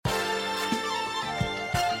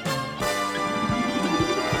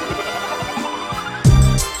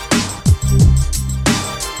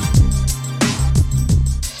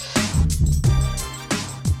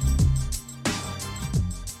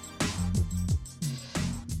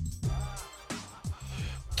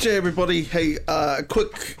Hey everybody, hey,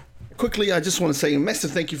 quickly, I just want to say a massive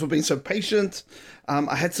thank you for being so patient.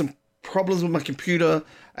 I had some problems with my computer.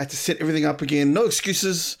 I had to set everything up again. No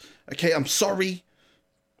excuses. Okay, I'm sorry.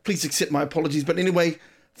 Please accept my apologies. But anyway,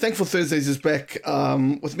 Thankful Thursdays is back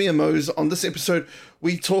with me and Mose. On this episode,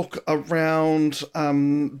 we talk around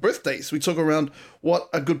birthdays. We talk around what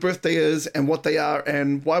a good birthday is and what they are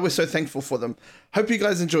and why we're so thankful for them. Hope you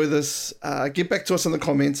guys enjoy this. Get back to us in the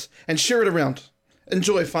comments and share it around.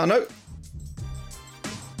 Enjoy, whānau.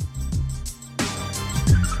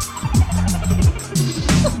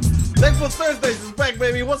 Thankful Thursdays is back,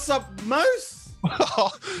 baby. What's up, Mose?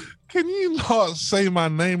 Can you not say my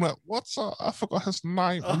name? Like, what's up? I forgot his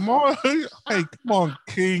name. Mo. Hey, come on,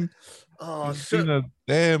 King. Oh, it's shit. been a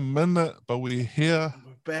damn minute, but we're here.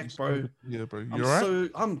 We're back, bro. Yeah, bro. You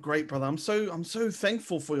alright? I'm great, brother. I'm so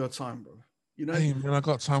thankful for your time, bro. You know, hey man, I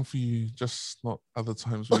got time for you. Just not other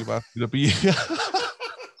times we're about to be here.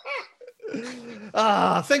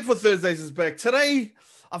 Thankful Thursdays is back today.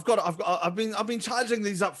 I've been charging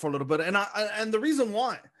these up for a little bit, and the reason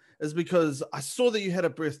why is because I saw that you had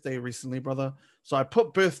a birthday recently, brother. So I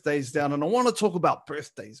put birthdays down, and I want to talk about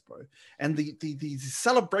birthdays, bro, and the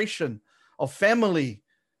celebration of family,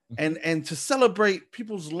 and to celebrate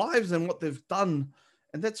people's lives and what they've done,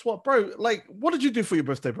 and that's what, bro. Like, what did you do for your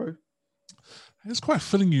birthday, bro? It's quite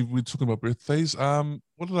fitting you we're talking about birthdays.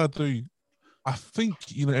 What did I do? I think,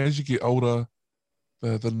 as you get older,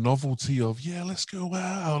 the novelty of, let's go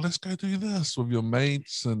out, let's go do this with your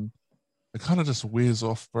mates, and it kind of just wears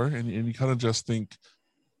off, bro. And you kind of just think,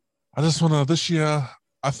 I just want to, this year,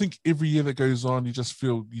 I think every year that goes on, you just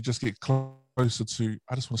get closer to,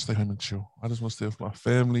 I just want to stay home and chill. I just want to stay with my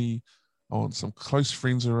family. I want some close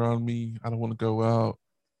friends around me. I don't want to go out.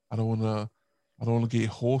 I don't want to get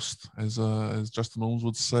horsed, as Justin Holmes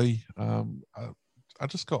would say. I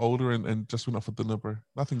just got older and just went out for dinner, bro.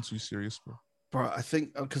 Nothing too serious, bro. Bro, I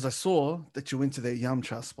think because I saw that you went to that yum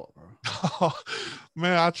cha spot, bro. Oh,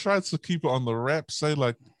 man, I tried to keep it on the wrap. Say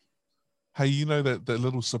like, hey, that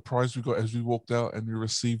little surprise we got as we walked out and we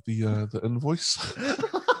received the invoice.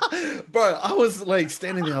 Bro, I was like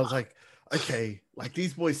standing there. I was like, okay, like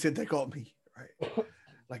these boys said they got me, right?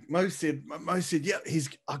 Like Mo said, yeah,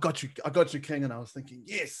 I got you, King. And I was thinking,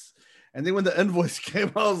 yes. And then when the invoice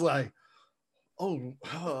came, I was like,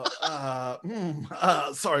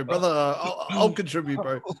 sorry, brother. I'll contribute,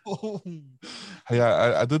 bro. Hey,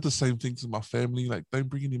 I did the same thing to my family. Like, don't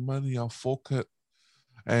bring any money, I'll fork it.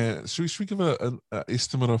 And should we give an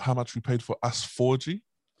estimate of how much we paid for us 4G?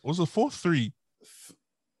 Was it 4, 3?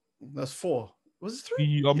 That's 4. Was it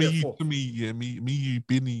 3? Me, you,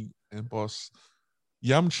 Benny, and boss.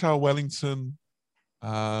 Yum Cha Wellington.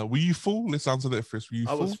 Were you full? Let's answer that first. Were you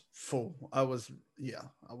full? I was full. I was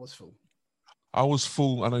full. I was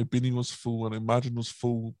full. I know Benny was full. I know Margin was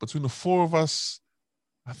full. Between the 4 of us,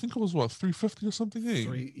 I think it was what, 350 or something, eh?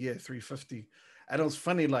 350. And it was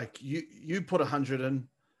funny, like you put 100 in,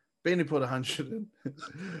 Benny put 100 in,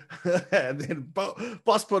 and then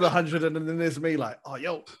Boss put 100 in, and then there's me like, oh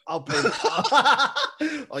yo, I'll pay.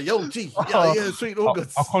 Oh yo, gee, yeah, sweet, all good.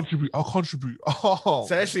 I'll contribute. Oh.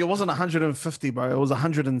 So actually, it wasn't 150, bro. It was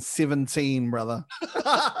 117, brother.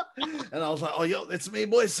 And I was like, oh yo, that's me,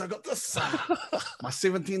 boys. I got this. My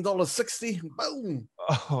 $17.60. Boom.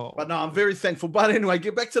 Oh. But no, I'm very thankful. But anyway,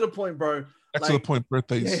 get back to the point, bro. Back to the point,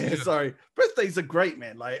 birthdays. Yeah, sorry. Birthdays are great,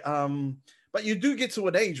 man. Like, but you do get to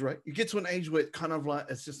an age, right? You get to an age where it kind of like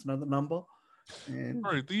it's just another number. And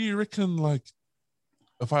bro, do you reckon, like,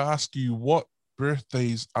 if I ask you what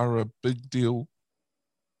birthdays are a big deal,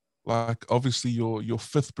 like obviously your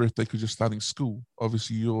 5th birthday because you're starting school,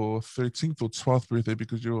 obviously your 13th or 12th birthday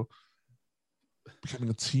because you're becoming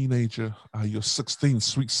a teenager, your 16th,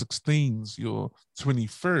 sweet 16s, your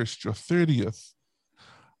 21st, your 30th.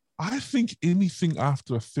 I think anything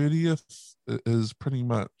after a 30th is pretty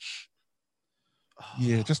much,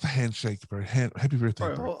 just a handshake, bro. Happy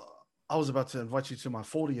birthday, bro. I was about to invite you to my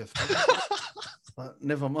 40th. But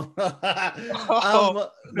never mind.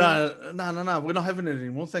 No. We're not having it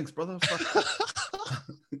anymore. Thanks, brother.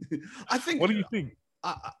 I think. What do you think?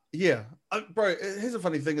 Bro. Here's a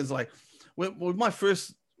funny thing: is like, when my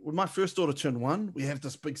first daughter turned 1, we have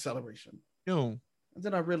this big celebration. Yo. And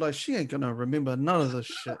then I realized she ain't gonna remember none of this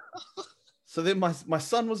shit. So then my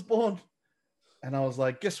son was born, and I was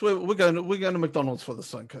like, guess what? We're going to McDonald's for the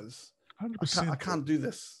son because I can't do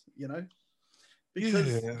this,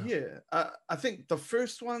 Because I think the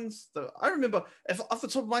first ones I remember, if off the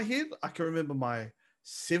top of my head, I can remember my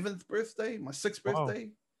 7th birthday, my 6th birthday,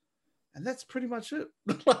 and that's pretty much it.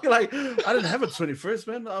 like I didn't have a 21st,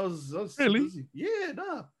 man. I was really too busy. Yeah,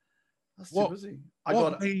 nah. I was too busy.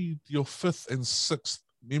 What made your 5th and 6th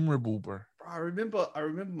memorable, bro? Bro, I remember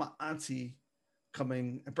my auntie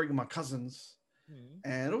coming and bringing my cousins,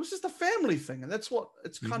 and it was just a family thing, and that's what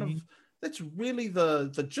it's kind of. That's really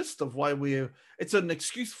the gist of why it's an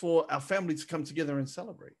excuse for our family to come together and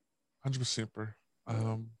celebrate. 100%, bro.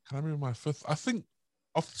 Can I remember my fifth? I think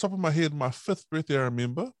off the top of my head, my fifth birthday I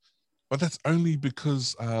remember, but that's only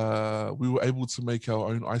because we were able to make our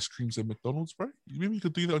own ice creams at McDonald's, bro. You remember you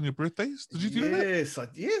could do that on your birthdays? Did you do that?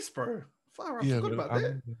 Yes, bro. Far, I Yeah, forgot about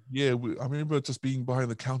that. I remember just being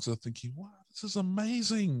behind the counter thinking, "Wow, this is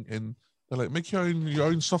amazing!" And they're like, "Make your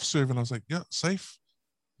own soft serve," and I was like, "Yeah, safe."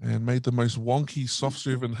 And made the most wonky soft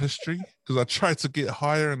serve in history because I tried to get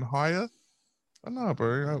higher and higher. I know,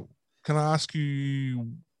 bro. Can I ask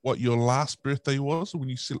you what your last birthday was when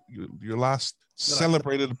your last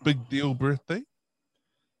celebrated big deal birthday?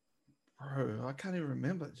 Bro, I can't even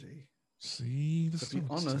remember, G. See, to be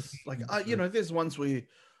honest, there's ones where,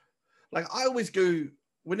 like, I always go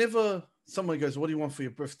whenever someone goes, "What do you want for your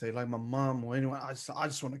birthday?" Like my mom or anyone, I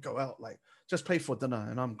just want to go out, like, just pay for dinner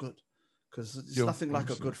and I'm good, because it's nothing like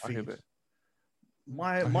a good feed.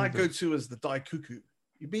 My go-to is the Dai Cuckoo.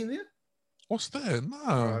 You been there? What's that? No.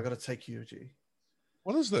 Bro, I gotta take you, G.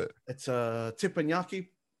 What is that? It's a teppanyaki.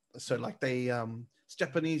 So like it's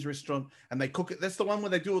Japanese restaurant and they cook it. That's the one where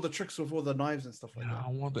they do all the tricks with all the knives and stuff like that. I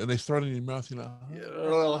want it. And they throw it in your mouth, I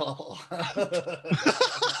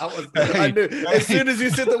knew as soon as you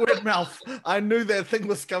said the word mouth, I knew that thing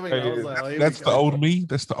was coming. I was like, that's the old me.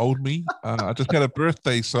 That's the old me. I just had a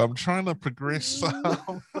birthday, so I'm trying to progress.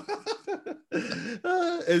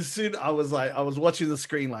 As soon I was watching the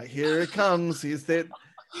screen, like, here it comes. Here's the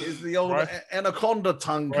old anaconda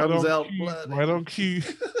tongue comes out. Right on cue.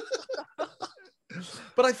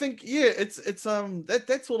 But I think, it's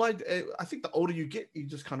that's all I think the older you get, you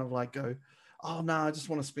just kind of like go, oh no, I just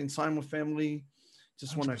want to spend time with family.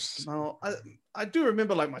 Just want to smile. I do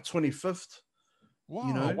remember like my 25th. Wow.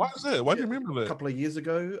 You know, why is that? Why do you remember that? A couple of years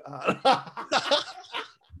ago. I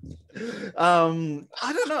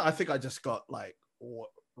don't know. I think I just got like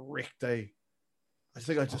wrecked day. I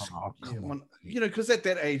think I just because at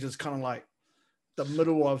that age it's kind of like the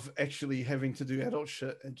middle of actually having to do adult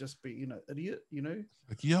shit and just be, idiot,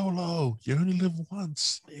 Like, YOLO, you only live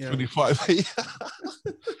once. 25.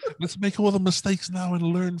 Let's make all the mistakes now and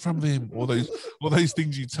learn from them. All those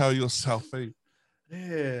things you tell yourself, eh?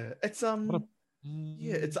 Yeah. It's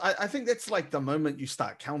it's I think that's like the moment you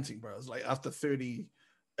start counting, bro. It's like after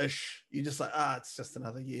 30-ish, you're just like, it's just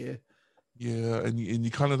another year. Yeah, and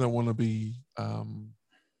you kind of don't want to be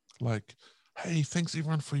like, hey, thanks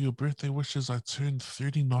everyone for your birthday wishes. I turned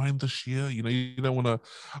 39 this year. You don't want to.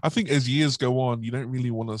 I think as years go on, you don't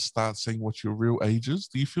really want to start saying what your real age is.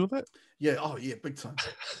 Do you feel that? Yeah. Oh, yeah. Big time.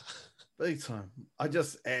 Big time. I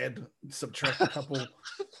just subtract a couple.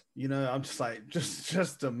 I'm just like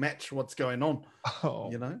just to match what's going on.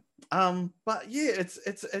 Oh. But yeah,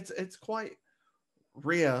 it's quite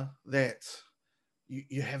rare that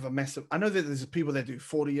you have a massive. I know that there's people that do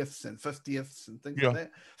 40th and 50th and things like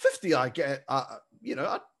that. 50, I get. I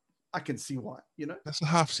can see why. That's a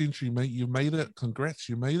half century, mate. You made it. Congrats,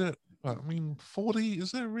 you made it. But I mean, 40,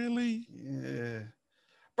 is it really? Yeah,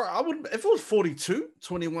 bro. I would if it was 42,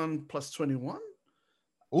 21 plus 21.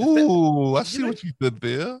 Oh, I see what you did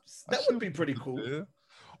there. That would be pretty cool. There.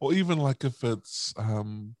 Or even like if it's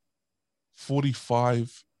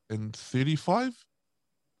 45 and 35.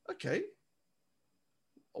 Okay.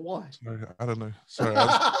 Why? Sorry, I don't know. Sorry,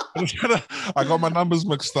 I got my numbers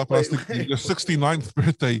mixed up. I was thinking your 69th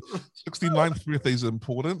birthday. 69th birthday is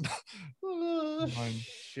important.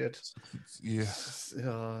 Shit. Yeah.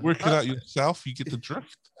 Work it out yourself. You get the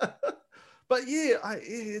drift. But yeah,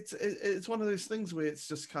 it's one of those things where it's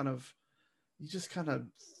just kind of,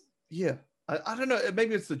 I don't know.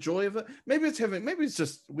 Maybe it's the joy of it. Maybe it's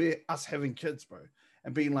just us having kids, bro,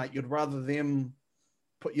 and being like, you'd rather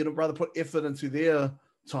put effort into their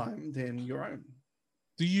time than your own.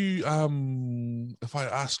 Do you if I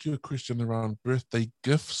ask you a question around birthday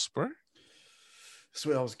gifts, bro? That's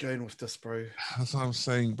where I was going with this, bro. That's what I'm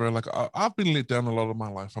saying, bro. Like I've been let down a lot of my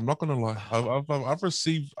life. I'm not gonna lie. I've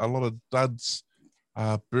received a lot of duds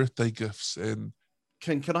birthday gifts. And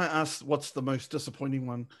can I ask what's the most disappointing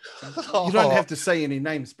one? You don't have to say any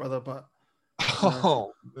names, brother, but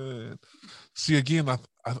oh man. See, again, I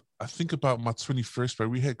think about my 21st, bro.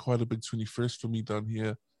 We had quite a big 21st for me down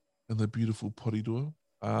here in the beautiful Porirua.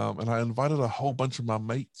 And I invited a whole bunch of my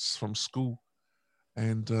mates from school.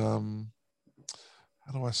 And how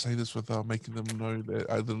do I say this without making them know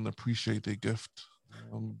that I didn't appreciate their gift?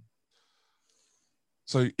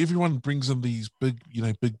 So everyone brings in these big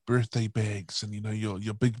birthday bags and,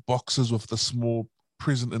 your big boxes with the small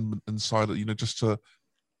present inside it, just to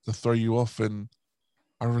to throw you off, and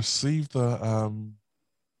I received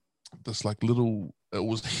this like little. It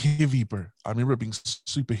was heavy, bro. I remember it being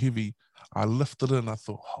super heavy. I lifted it and I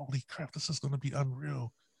thought, holy crap, this is gonna be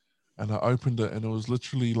unreal. And I opened it and it was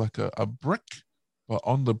literally like a brick, but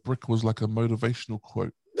on the brick was like a motivational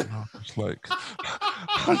quote. And I was like,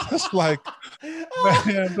 I was just like,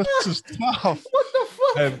 man, this is tough. What the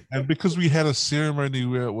fuck? And because we had a ceremony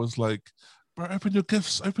where it was like, bro, open your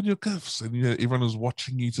gifts, and everyone was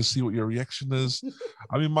watching you to see what your reaction is.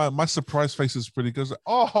 I mean, my surprise face is pretty good. Like,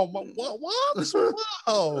 oh, what?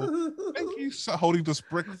 Wow, thank you for holding this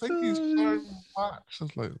brick. Thank you so much.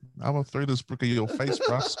 It's like, I'm gonna throw this brick at your face,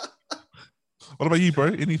 bro. What about you, bro?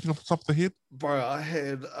 Anything off the top of the head? Bro, I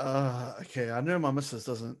had okay, I know my missus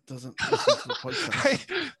doesn't listen to the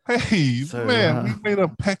podcast. Hey, So, man, we made a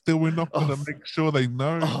pact that we're not gonna make sure they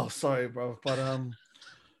know. Oh, sorry, bro. But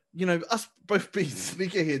you know, us both being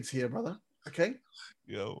sneakerheads here, brother. Okay?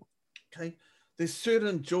 Yo. Okay. There's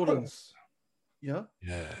certain Jordans, yeah,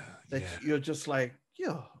 that you're just like,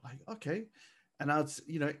 yeah, like, okay. And now it's,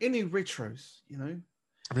 you know, any retros, you know.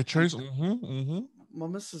 Retros, My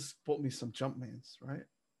missus bought me some Jumpmans, right?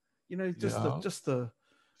 You know, just the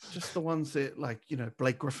ones that, like, you know,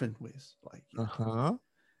 Blake Griffin wears, like, you know.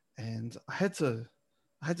 And I had to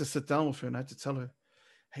sit down with her and I had to tell her,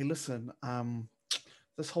 hey, listen,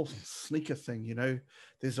 this whole sneaker thing, you know,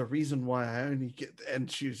 there's a reason why I only get,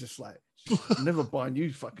 and she was just like, I'm never buying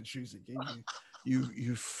you fucking shoes again.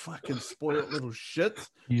 You fucking spoiled little shit.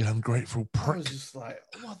 You ungrateful prick. I was just like,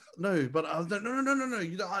 what? No, but no.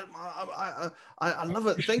 You know, I love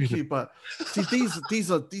it. Thank you. But see,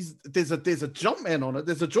 these are there's a Jumpman on it.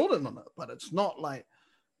 There's a Jordan on it, but it's not like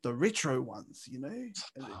the retro ones, you know.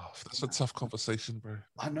 That's a tough conversation, bro.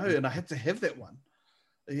 I know, and I had to have that one.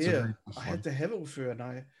 Yeah, I had to have it with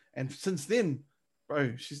her, and since then,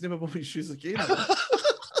 bro, she's never bought me shoes again.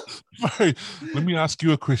 Bro, let me ask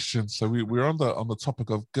you a question. So we're on the topic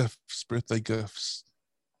of gifts, birthday gifts.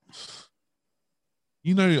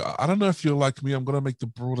 You know, I don't know if you're like me. I'm gonna make the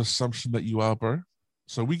broad assumption that you are, bro.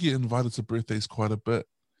 So we get invited to birthdays quite a bit,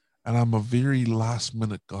 and I'm a very last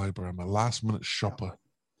minute guy, bro. I'm a last minute shopper.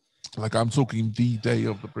 Like, I'm talking the day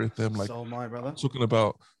of the birthday. I'm like, so my brother. I'm talking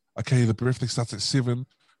about, okay, the birthday starts at 7.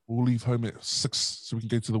 We'll leave home at 6 so we can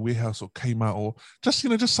go to the warehouse or Kmart, or just, you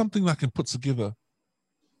know, just something that I can put together.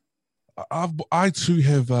 I too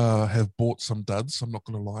have bought some duds. I'm not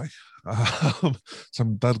gonna lie,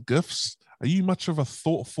 some dud gifts. Are you much of a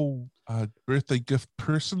thoughtful birthday gift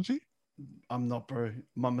person, G? I'm not, bro.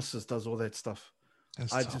 My missus does all that stuff.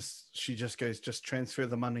 She just goes, just transfer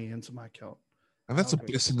the money into my account. And that's a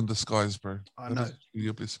blessing in disguise, bro. I know. That's really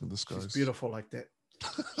a blessing in disguise. She's beautiful like that.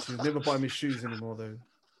 She'll never buy me shoes anymore, though.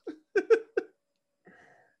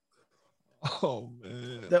 Oh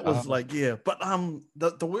man, that was like, yeah. But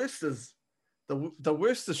the worst is the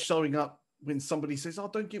worst is showing up when somebody says, "Oh,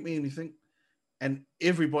 don't get me anything," and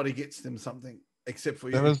everybody gets them something except for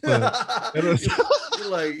you. You're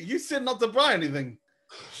like, you said not to buy anything.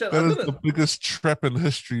 Shit, that is the biggest trap in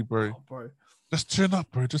history, bro. Oh, bro. Just turn up,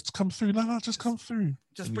 bro. Just come through. No, just come through.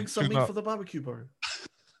 Just bring some meat for the barbecue, bro.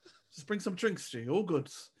 Just bring some drinks, G. All good.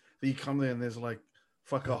 Then you come there and there's like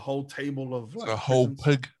a whole table of like a whole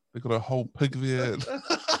pig. They got a whole pig there.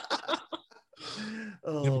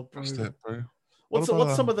 Oh, bro. That, bro. What's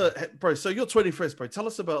some of the, bro? So your 21st, bro. Tell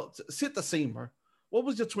us about, set the scene, bro. What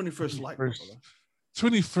was your 21st like, bro?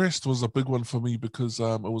 21st was a big one for me because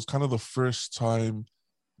it was kind of the first time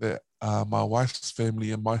that my wife's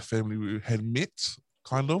family and my family had met,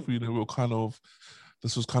 kind of. You know, we were kind of,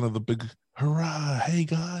 this was kind of the big hurrah, hey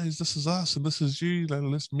guys, this is us and this is you, like,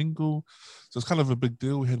 let's mingle. So it's kind of a big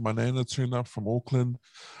deal. We had my nana turn up from Auckland.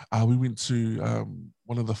 We went to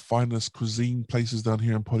one of the finest cuisine places down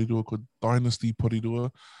here in Porirua called Dynasty Porirua,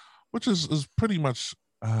 which is pretty much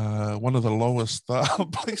one of the lowest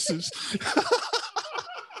places.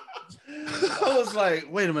 I was like,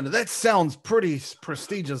 wait a minute, that sounds pretty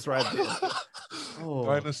prestigious right there. Oh.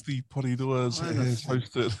 Dynasty Porirua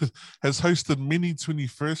has hosted many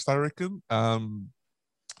 21st, I reckon. And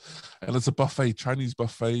it's a buffet, Chinese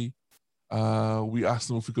buffet. We asked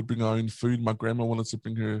them if we could bring our own food. My grandma wanted to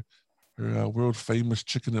bring her world famous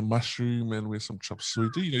chicken and mushroom, and with some chop suey.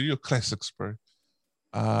 You know, your classics, bro.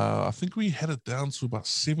 I think we had it down to about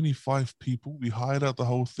 75 people. We hired out the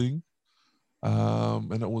whole thing.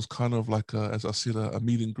 And it was kind of like, as I said, a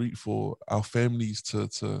meet and greet for our families to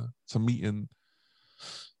meet and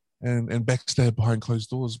backstab behind closed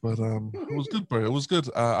doors. But it was good, bro. It was good.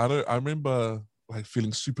 I remember like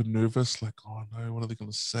feeling super nervous, like, oh no, what are they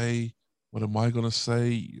gonna say? What am I gonna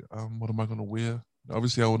say? What am I gonna wear?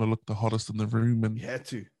 Obviously, I want to look the hottest in the room, and you had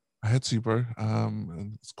to. I had to, bro.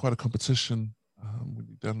 And it's quite a competition when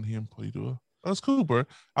you're down here in Poidua. That's cool, bro.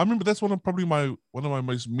 I remember that's probably one of my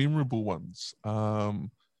most memorable ones. I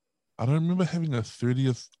don't remember having a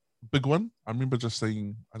 30th big one. I remember just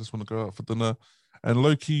saying I just want to go out for dinner, and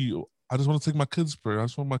low key, I just want to take my kids, bro. I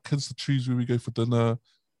just want my kids to choose where we go for dinner.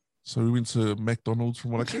 So we went to McDonald's,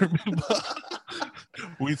 from what I can remember.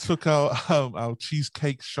 We took our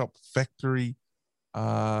cheesecake shop factory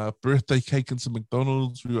birthday cake into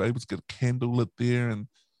McDonald's. We were able to get a candle lit there, and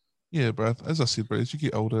yeah, bro. As I said, bro, as you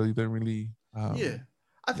get older, you don't really. Yeah,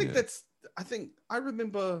 I think yeah. I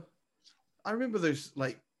remember those,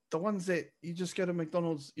 like, the ones that you just go to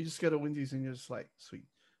McDonald's, you just go to Wendy's, and you're just like, sweet,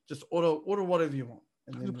 just order whatever you want,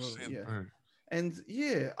 and then yeah. Bro. And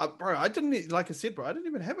yeah, bro, I didn't, like I said, bro, I didn't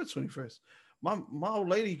even have a 21st. My old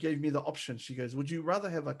lady gave me the option. She goes, "Would you rather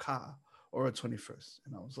have a car or a 21st?"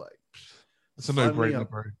 And I was like, "It's a no-brainer,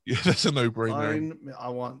 bro." Yeah, that's a no-brainer. I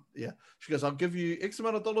want, yeah. She goes, "I'll give you X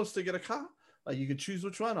amount of dollars to get a car. Like, you can choose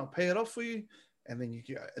which one. I'll pay it off for you, and then you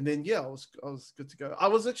go." And then yeah, I was good to go. I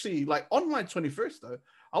was actually, like, on my 21st though.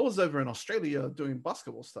 I was over in Australia doing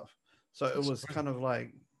basketball stuff, so it was kind of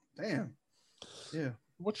like, damn, yeah.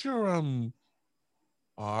 What's your I'm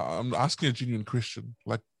asking a genuine question.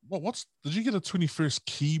 Like, what's did you get a 21st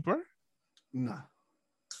key, bro? Nah.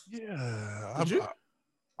 Yeah, Did you?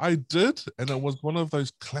 I did, and it was one of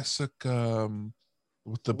those classic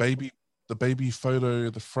with the baby photo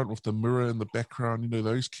at the front with the mirror in the background. You know,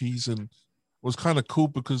 those keys, and it was kind of cool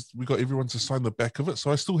because we got everyone to sign the back of it.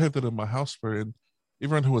 So I still have that in my house, bro. And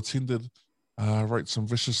everyone who attended wrote some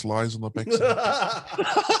vicious lies on the back.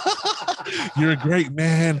 You're a great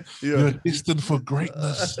man. Yeah. You're destined for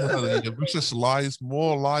greatness. Vicious lies,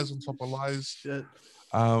 more lies on top of lies. Shit.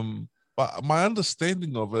 But my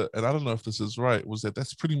understanding of it, and I don't know if this is right, was that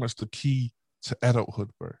that's pretty much the key to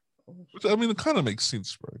adulthood, bro. Which, I mean, it kind of makes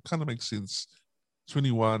sense, bro. It kind of makes sense.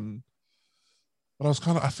 21. But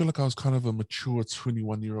I feel like I was kind of a mature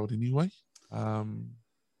 21-year-old anyway. I'm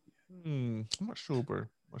not sure, bro.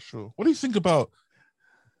 Not sure. What do you think about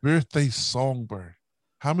birthday song, bro?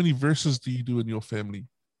 How many verses do you do in your family?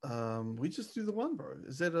 We just do the one, bro.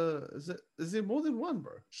 Is there more than one,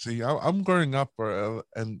 bro? See, I'm growing up, bro,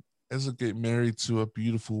 and as I get married to a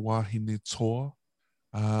beautiful wahine toa,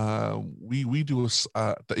 we do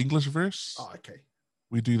the English verse. Oh, okay.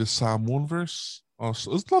 We do the Samoan verse. Oh,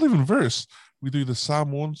 so it's not even verse. We do the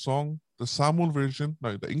Samoan song, the Samoan version,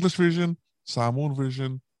 no, the English version, Samoan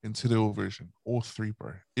version, and Te Reo version. All three,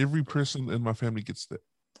 bro. Every person in my family gets that.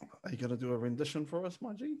 Are you gonna do a rendition for us,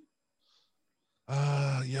 my G?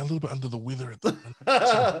 Yeah, a little bit under the weather at the moment.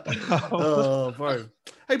 Oh, bro.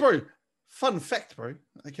 Hey, bro. Fun fact, bro.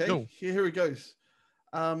 Okay, Yo. here it goes.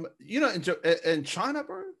 You know, in China,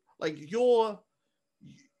 bro, like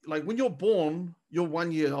when you're born, you're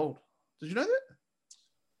 1 year old. Did you know that?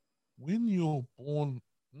 When you're born,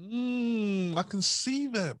 I can see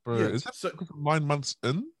that, bro. Yeah, Is that 9 months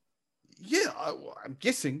in? Yeah, I'm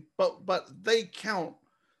guessing, but they count.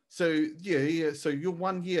 So yeah. So you're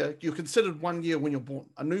 1 year. You're considered 1 year when you're born.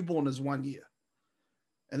 A newborn is 1 year,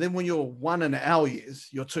 and then when you're 1 in our years,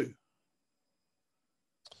 you're 2.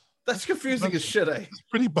 That's confusing as shit, eh? It's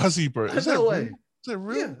pretty buzzy, bro. Is that real? Is that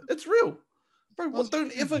real? Yeah, it's real, bro. Well,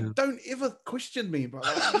 don't ever question me, bro.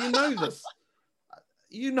 Like, you know this.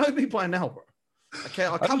 You know me by now, bro. Okay,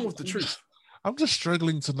 I come with the truth. I'm just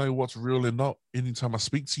struggling to know what's real and not anytime I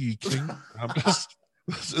speak to you, King. I'm just.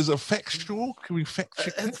 Is it factual? Can we fact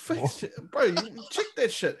check that? Bro, you check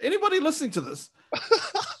that shit. Anybody listening to this,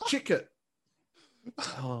 check it.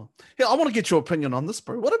 Oh. Yeah, I want to get your opinion on this,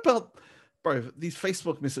 bro. What about, bro, these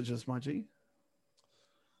Facebook messages, my G?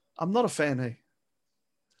 I'm not a fan, hey.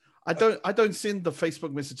 I don't send the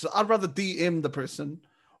Facebook messages. I'd rather DM the person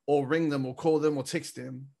or ring them or call them or text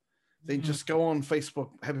them than just go on Facebook,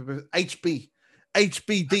 happy birthday,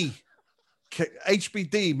 HBD,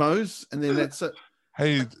 Mose, and then that's it.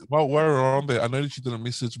 Hey, while we're on there, I know that you didn't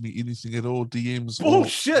message me anything at all, DMs.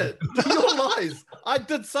 Bullshit! Your lies. I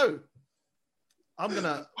did so. I'm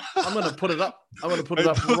gonna put it up. I'm gonna put it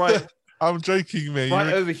up right. I'm joking, man.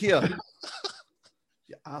 Right over here.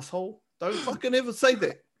 You asshole! Don't fucking ever say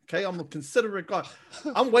that. Okay, I'm a considerate guy.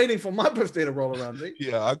 I'm waiting for my birthday to roll around, dude.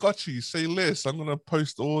 Yeah, I got you. Say less. I'm gonna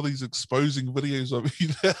post all these exposing videos of you.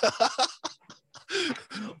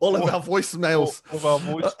 All of our voicemails. All of our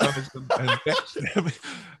voicemails and backstabbing,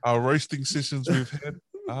 our roasting sessions we've had.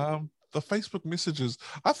 The Facebook messages.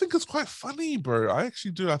 I think it's quite funny, bro. I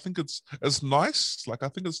actually do. I think it's nice. Like, I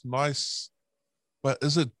think it's nice, but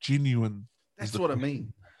is it genuine? That's what I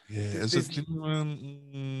mean. Yeah, is it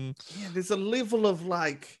genuine? Yeah, there's a level of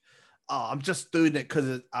like, oh, I'm just doing it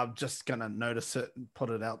because I'm just gonna notice it and put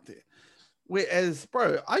it out there. Whereas,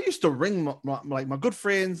 bro, I used to ring my good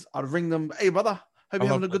friends. I'd ring them, hey brother, hope I you're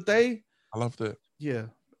love having a that. good day. I love that. Yeah.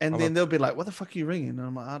 I And love then they'll be like, what the fuck are you ringing? And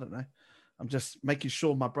I'm like, I don't know. I'm just making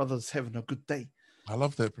sure my brother's having a good day. I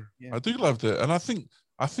love that, bro. Yeah. I do love that. And I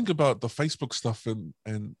think about the Facebook stuff and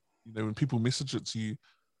you know, when people message it to you,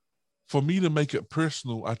 for me to make it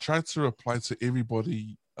personal, I try to reply to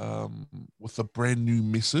everybody with a brand new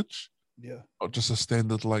message. Yeah. Not just a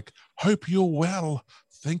standard like, hope you're well.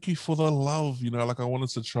 Thank you for the love. You know, like I wanted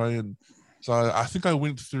to try and so I think I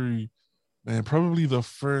went through, man, probably the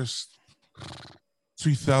first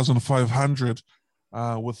 2,500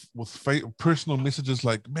 personal messages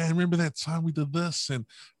like, man, remember that time we did this, and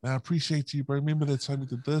man, I appreciate you, bro. Remember that time we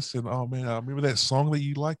did this, and oh man, I remember that song that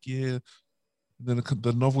you like, yeah. And then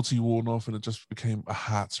the novelty worn off, and it just became a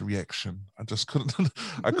heart's reaction. I just couldn't,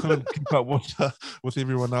 I couldn't keep up with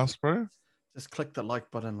everyone else, bro. Just click the like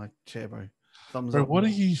button, like chair, bro. Thumbs Bro, up. what do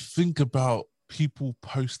you think about people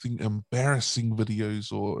posting embarrassing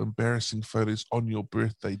videos or embarrassing photos on your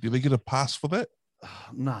birthday? Do they get a pass for that?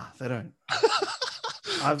 Nah, they don't.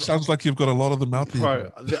 Sounds like you've got a lot of them out there,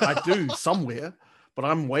 bro. I do somewhere, but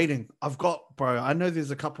I'm waiting. Bro, I know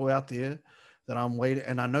there's a couple out there that I'm waiting,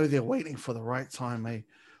 and I know they're waiting for the right time,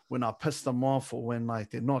 when I piss them off or when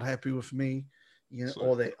like they're not happy with me, you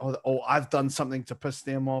know, or I've done something to piss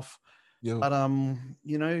them off. Yeah. But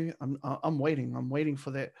you know, I'm waiting. I'm waiting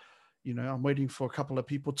for that. You know, I'm waiting for a couple of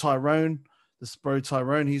people. This bro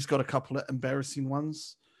Tyrone, he's got a couple of embarrassing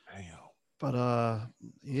ones. Damn. But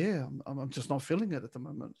yeah, I'm just not feeling it at the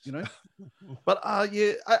moment, you know. But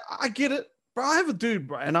yeah, I get it, bro. I have a dude,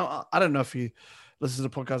 bro, and I don't know if he listens to the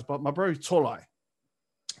podcast, but my bro Tolai,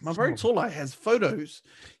 has photos.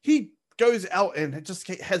 He goes out and just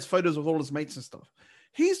has photos with all his mates and stuff.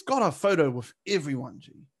 He's got a photo with everyone,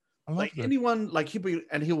 G. Like that. anyone, like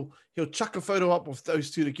he'll chuck a photo up with those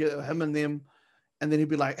two together, him and them, and then he'll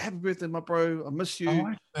be like, "Happy birthday, my bro! I miss you." I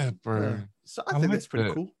like that, bro. So I think like that's pretty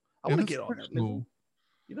that. cool. I Yeah, want to that's get on pretty that level, cool.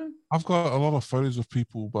 you know. I've got a lot of photos of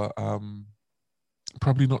people, but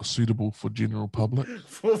probably not suitable for general public.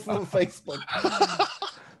 for Facebook.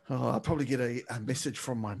 Oh, I'll probably get a message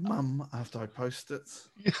from my mum after I post it.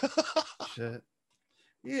 Shit.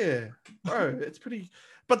 Yeah, bro, it's pretty.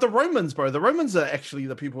 But the Romans, bro, the Romans are actually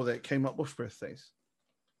the people that came up with birthdays.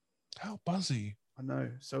 How buzzy. I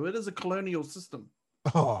know. So it is a colonial system.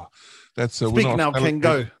 Oh, that's Speak now, King.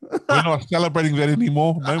 Go. We're not celebrating that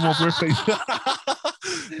anymore. No more birthdays.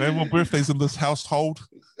 No more birthdays in this household.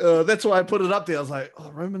 That's why I put it up there. I was like,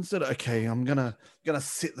 "Oh, Romans did it. Okay, I'm gonna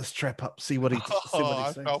set this trap up. See what he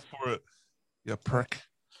I fell for it. Yeah, prick.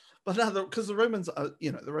 But no, because the Romans,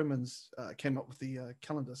 the Romans came up with the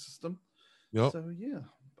calendar system. Yep. So yeah,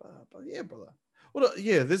 but yeah, brother. Well,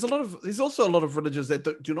 yeah, there's also a lot of religions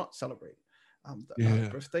that do not celebrate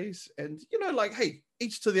birthdays, and you know, like, hey,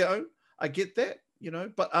 each to their own. I get that, you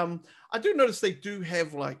know, but I do notice they do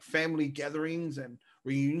have like family gatherings and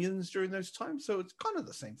reunions during those times, so it's kind of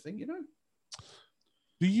the same thing, you know.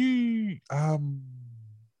 Do you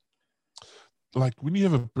like when you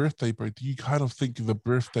have a birthday, bro? Do you kind of think the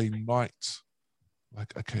birthday night,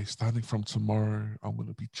 like, okay, starting from tomorrow, I'm going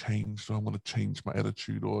to be changed, or I'm going to change my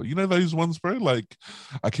attitude, or you know those ones, bro? Like,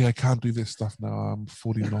 okay, I can't do this stuff now. I'm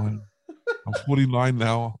 49. I'm 49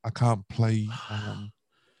 now. I can't play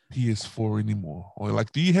PS4 anymore. Or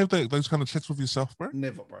like, do you have those kind of chats with yourself, bro?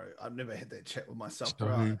 Never, bro. I've never had that chat with myself, So,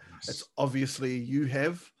 bro. It's obviously you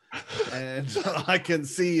have, and I can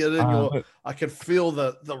see it in your. I can feel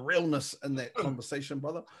the realness in that conversation,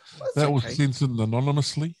 brother. That was sent in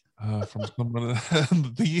anonymously from someone in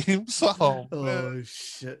the DMs. Oh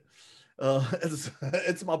shit!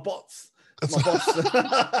 It's my bots. It's my bots.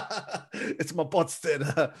 It's my bots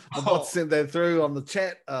that my bots sent that through on the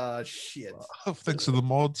chat. Shit. Thanks to the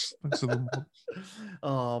mods.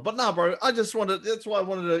 But nah, bro. I just wanted. That's why I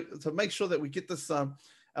wanted to make sure that we get this our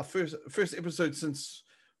first episode since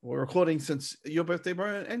we're recording since your birthday,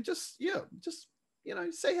 bro, and just you know,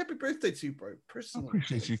 say happy birthday to you, bro. Personally, I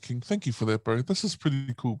appreciate you, King. Thank you for that, bro. This is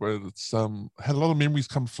pretty cool, bro. It's had a lot of memories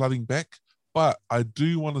come flooding back, but I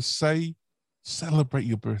do want to say, celebrate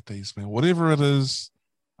your birthdays, man. Whatever it is,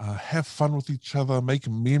 have fun with each other, make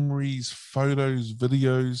memories, photos,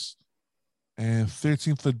 videos. And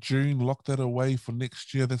 13th of June, lock that away for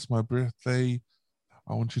next year. That's my birthday.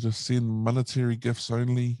 I want you to send monetary gifts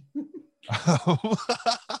only.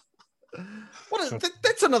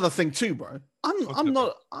 That's another thing too, bro.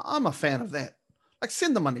 I'm a fan of that. Like,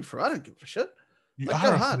 send the money for it. I don't give a shit. You like, are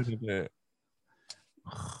go a hard. fan of that.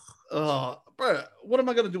 Bro, what am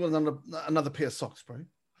I gonna do with another pair of socks, bro?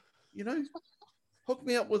 You know, hook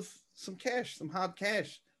me up with some cash, some hard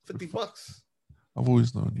cash, $50. I've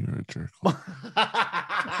always known you were a jerk.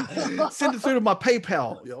 Send it through to my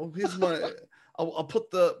PayPal. Here's my. I'll put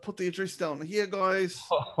the address down here, guys.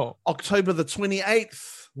 October the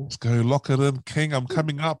 28th. Let's go. Lock it in, King. I'm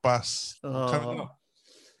coming up, boss. Coming up.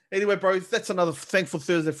 Anyway, bro, that's another Thankful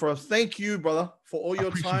Thursday for us. Thank you, brother, for all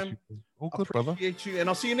your time. All good, brother. Appreciate you, and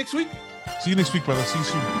I'll see you next week. See you next week, brother. See you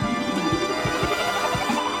soon.